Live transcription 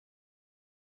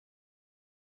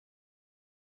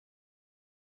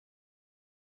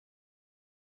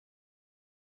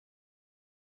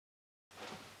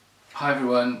Hi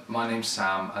everyone, my name's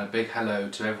Sam and a big hello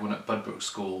to everyone at Budbrooke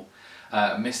School.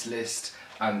 Miss List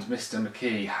and Mr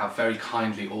McKee have very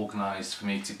kindly organised for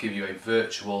me to give you a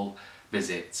virtual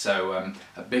visit. So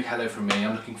a big hello from me.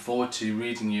 I'm looking forward to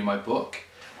reading you my book,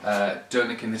 Don't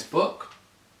Look in This Book,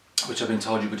 which I've been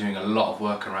told you'll be doing a lot of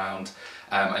work around,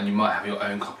 and you might have your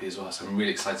own copy as well, so I'm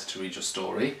really excited to read your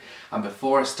story. And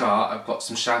before I start, I've got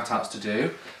some shout outs to do.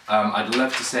 I'd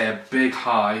love to say a big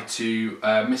hi to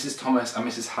Mrs Thomas and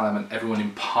Mrs Hallam and everyone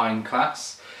in Pine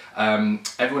class,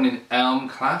 everyone in Elm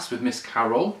class with Miss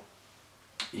Carol,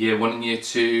 Year 1 and Year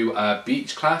 2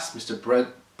 Beach class, Mr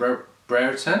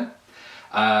Brereton,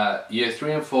 Year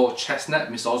 3 and 4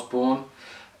 Chestnut, Miss Osborne,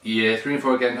 Year 3 and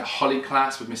 4 again Holly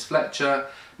class with Miss Fletcher,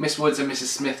 Miss Woods and Mrs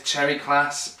Smith Cherry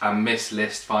class, and Miss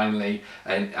List finally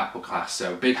in Apple class.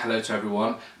 So big hello to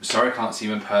everyone. I'm sorry I can't see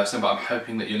you in person, but I'm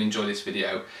hoping that you'll enjoy this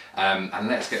video. And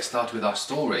let's get started with our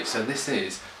story. So this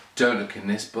is Don't Look in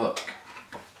This Book.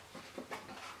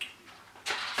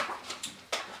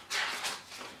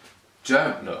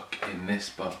 Don't look in this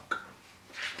book.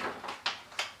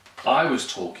 I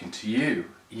was talking to you.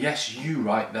 Yes, you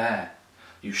right there.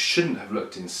 You shouldn't have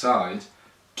looked inside.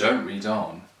 Don't read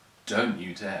on. Don't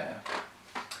you dare.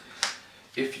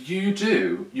 If you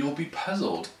do, you'll be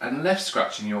puzzled and left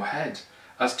scratching your head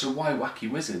as to why wacky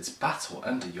wizards battle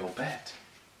under your bed.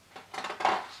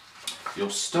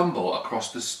 You'll stumble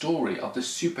across the story of the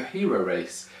superhero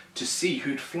race to see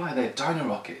who'd fly their dino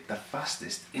rocket the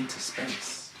fastest into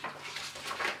space.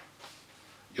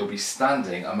 You'll be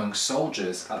standing among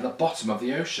soldiers at the bottom of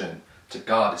the ocean to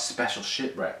guard a special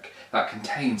shipwreck that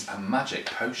contains a magic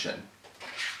potion.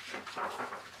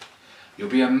 You'll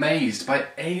be amazed by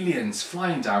aliens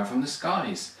flying down from the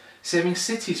skies, saving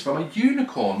cities from a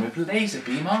unicorn with laser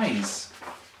beam eyes.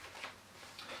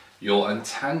 You'll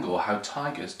untangle how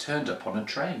tigers turned up on a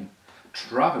train,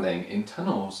 travelling in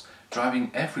tunnels,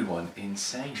 driving everyone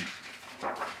insane.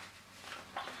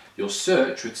 You'll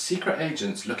search with secret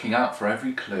agents looking out for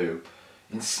every clue,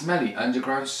 in smelly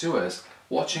underground sewers,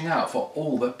 watching out for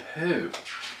all the poo.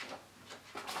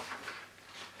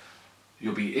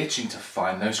 You'll be itching to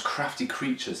find those crafty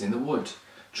creatures in the wood,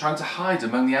 trying to hide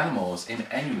among the animals in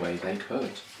any way they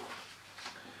could.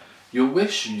 You'll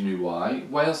wish you knew why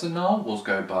whales and narwhals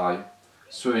go by,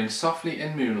 swimming softly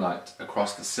in moonlight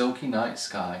across the silky night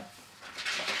sky.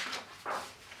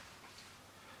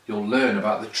 You'll learn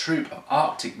about the troop of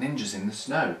Arctic ninjas in the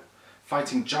snow,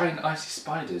 fighting giant icy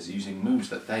spiders using moves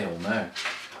that they all know.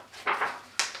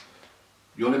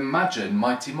 You'll imagine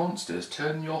mighty monsters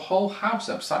turn your whole house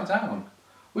upside down.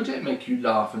 Would it make you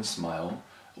laugh and smile,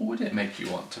 or would it make you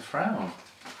want to frown?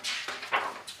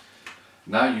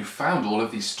 Now you've found all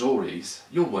of these stories,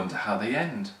 you'll wonder how they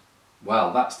end.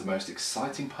 Well, that's the most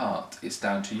exciting part. It's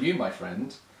down to you, my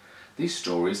friend. These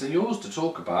stories are yours to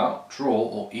talk about, draw,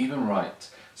 or even write.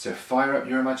 So fire up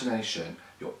your imagination.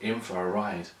 You're in for a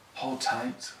ride. Hold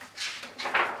tight.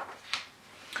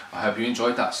 I hope you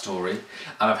enjoyed that story,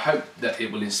 and I hope that it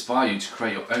will inspire you to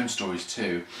create your own stories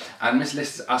too. And Miss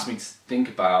List has asked me to think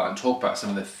about and talk about some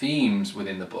of the themes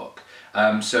within the book.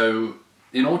 So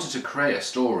in order to create a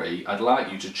story, I'd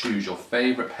like you to choose your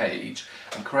favourite page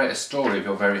and create a story of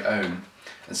your very own.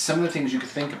 And some of the things you could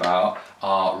think about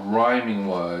are rhyming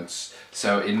words.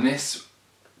 So in this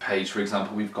page, for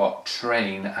example, we've got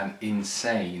train and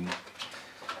insane.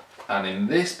 And in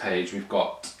this page we've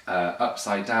got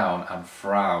upside down and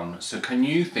frown. So can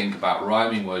you think about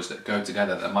rhyming words that go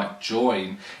together that might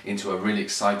join into a really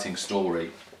exciting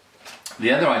story?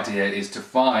 The other idea is to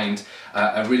find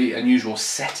a really unusual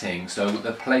setting, so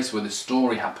the place where the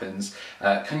story happens.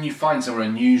 Can you find somewhere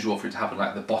unusual for it to happen,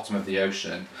 like the bottom of the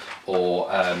ocean or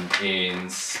in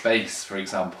space, for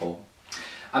example?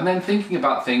 And then thinking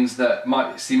about things that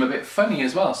might seem a bit funny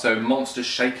as well, so monsters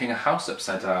shaking a house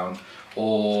upside down,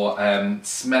 or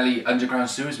smelly underground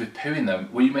sewers with poo in them.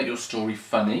 Will you make your story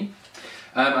funny?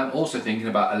 And also thinking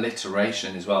about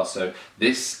alliteration as well. So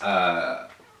this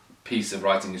piece of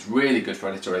writing is really good for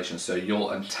alliteration. So you'll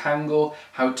untangle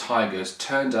how tigers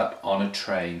turned up on a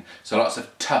train. So lots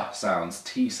of t sounds,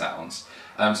 t sounds.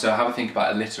 So have a think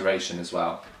about alliteration as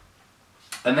well.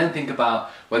 And then think about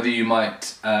whether you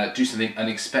might do something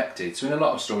unexpected. So in a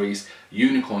lot of stories,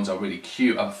 unicorns are really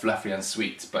cute and fluffy and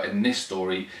sweet, but in this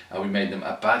story, we made them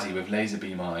a baddie with laser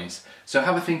beam eyes. So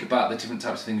have a think about the different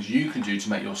types of things you can do to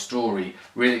make your story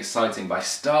really exciting by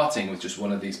starting with just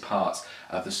one of these parts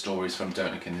of the stories from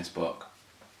Don't Look in This Book.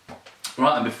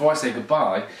 Right, and before I say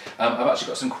goodbye, I've actually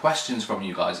got some questions from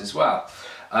you guys as well.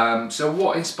 So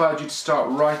what inspired you to start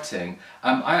writing?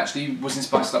 I actually was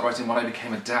inspired to start writing when I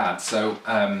became a dad. So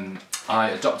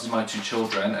I adopted my 2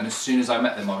 children, and as soon as I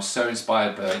met them I was so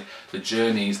inspired by the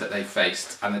journeys that they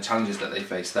faced and the challenges that they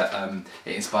faced that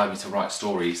it inspired me to write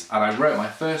stories. And I wrote my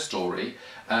first story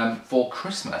for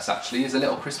Christmas, actually, as a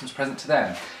little Christmas present to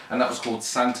them, and that was called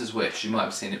Santa's Wish. You might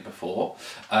have seen it before.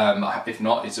 If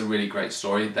not, it's a really great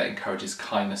story that encourages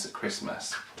kindness at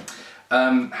Christmas.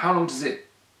 How long does it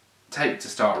take to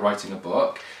start writing a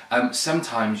book?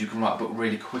 Sometimes you can write a book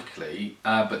really quickly,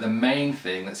 but the main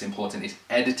thing that's important is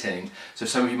editing. So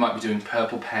some of you might be doing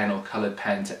purple pen or coloured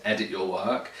pen to edit your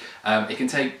work. It can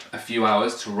take a few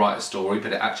hours to write a story,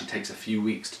 but it actually takes a few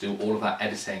weeks to do all of that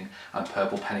editing and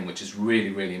purple penning, which is really,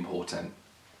 really important.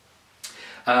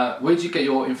 Where do you get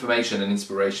your information and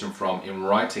inspiration from in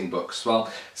writing books?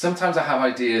 Well, sometimes I have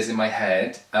ideas in my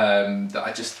head that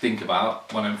I just think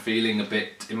about when I'm feeling a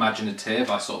bit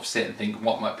imaginative. I sort of sit and think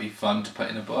what might be fun to put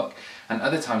in a book, and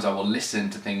other times I will listen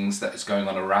to things that is going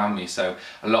on around me. So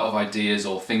a lot of ideas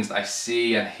or things that I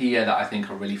see and hear that I think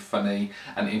are really funny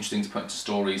and interesting to put into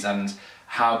stories, and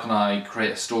how can I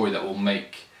create a story that will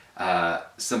make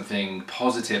something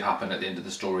positive happen at the end of the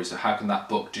story. So how can that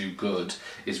book do good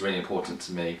is really important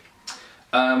to me.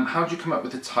 How do you come up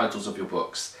with the titles of your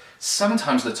books?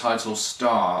 Sometimes the titles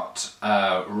start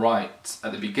right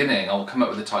at the beginning. I'll come up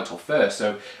with the title first.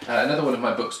 So another one of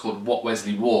my books called What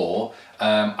Wesley Wore,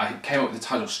 I came up with the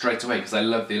title straight away because I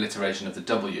love the alliteration of the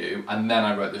W, and then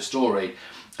I wrote the story.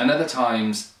 And other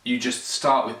times you just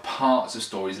start with parts of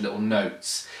stories, little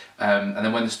notes, and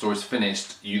then when the story's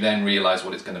finished you then realise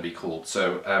what it's going to be called.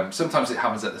 So sometimes it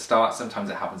happens at the start, sometimes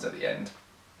it happens at the end.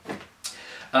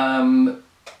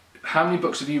 How many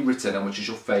books have you written, and which is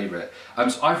your favourite?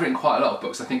 So I've written quite a lot of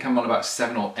books. I think I'm on about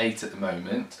 7 or 8 at the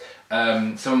moment.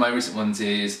 Some of my recent ones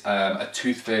is a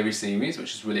Tooth Fairy series,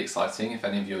 which is really exciting if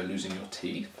any of you are losing your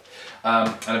teeth.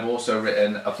 And I've also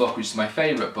written a book which is my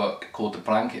favourite book called The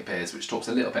Blanket Bears, which talks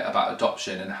a little bit about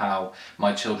adoption and how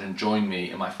my children joined me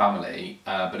in my family,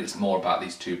 but it's more about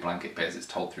these 2 blanket bears. It's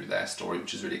told through their story,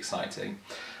 which is really exciting.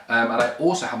 And I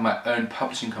also have my own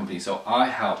publishing company, so I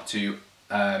help to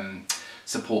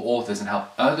support authors and help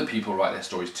other people write their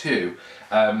stories too.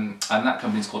 And that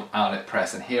company is called Outlet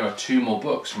Press, and here are 2 more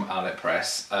books from Outlet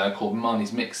Press called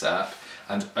Marnie's Mix-Up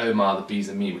and Omar the Bees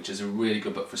and Me, which is a really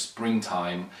good book for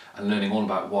springtime and learning all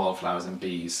about wildflowers and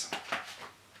bees.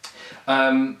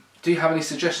 Do you have any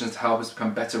suggestions to help us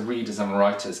become better readers and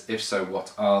writers? If so,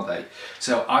 what are they?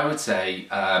 So I would say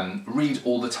read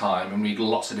all the time and read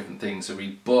lots of different things. So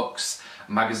read books,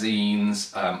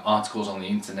 magazines, articles on the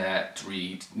internet,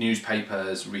 read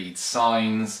newspapers, read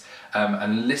signs,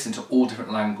 and listen to all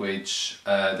different language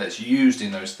that's used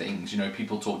in those things. You know,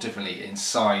 people talk differently in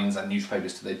signs and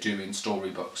newspapers to they do in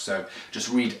storybooks, so just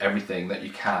read everything that you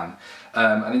can.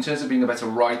 And in terms of being a better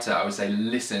writer, I would say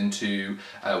listen to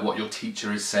what your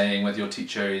teacher is saying, whether your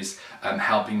teacher is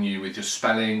helping you with your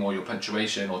spelling or your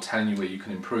punctuation, or telling you where you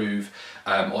can improve,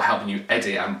 or helping you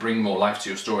edit and bring more life to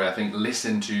your story. I think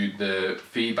listen to the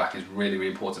feedback is really,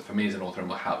 really important for me as an author and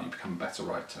will help you become a better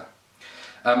writer.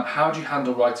 How do you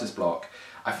handle writer's block?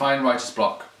 I find writer's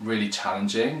block really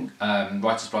challenging.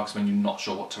 Writer's block is when you're not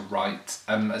sure what to write,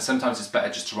 and sometimes it's better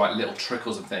just to write little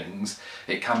trickles of things.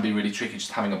 It can be really tricky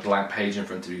just having a blank page in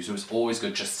front of you, so it's always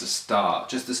good just to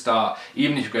start.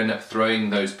 Even if you're going to end up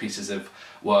throwing those pieces of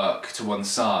work to one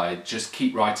side, just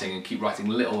keep writing and keep writing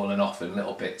little on and off in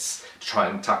little bits to try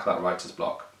and tackle that writer's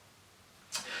block.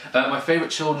 My favourite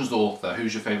children's author,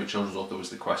 who's your favourite children's author was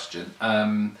the question.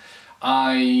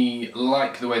 I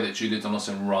like the way that Julia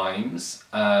Donaldson rhymes,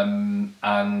 and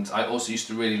I also used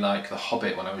to really like The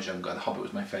Hobbit when I was younger. The Hobbit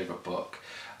was my favourite book.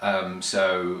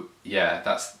 So yeah,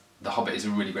 The Hobbit is a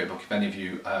really great book. If any of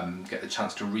you get the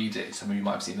chance to read it, some of you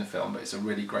might have seen the film, but it's a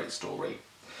really great story.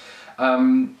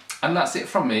 And that's it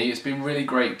from me. It's been really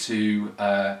great to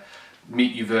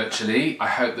meet you virtually. I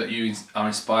hope that you are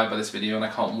inspired by this video, and I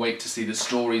can't wait to see the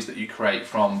stories that you create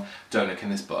from Donuk in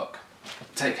this book.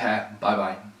 Take care. Bye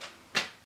bye.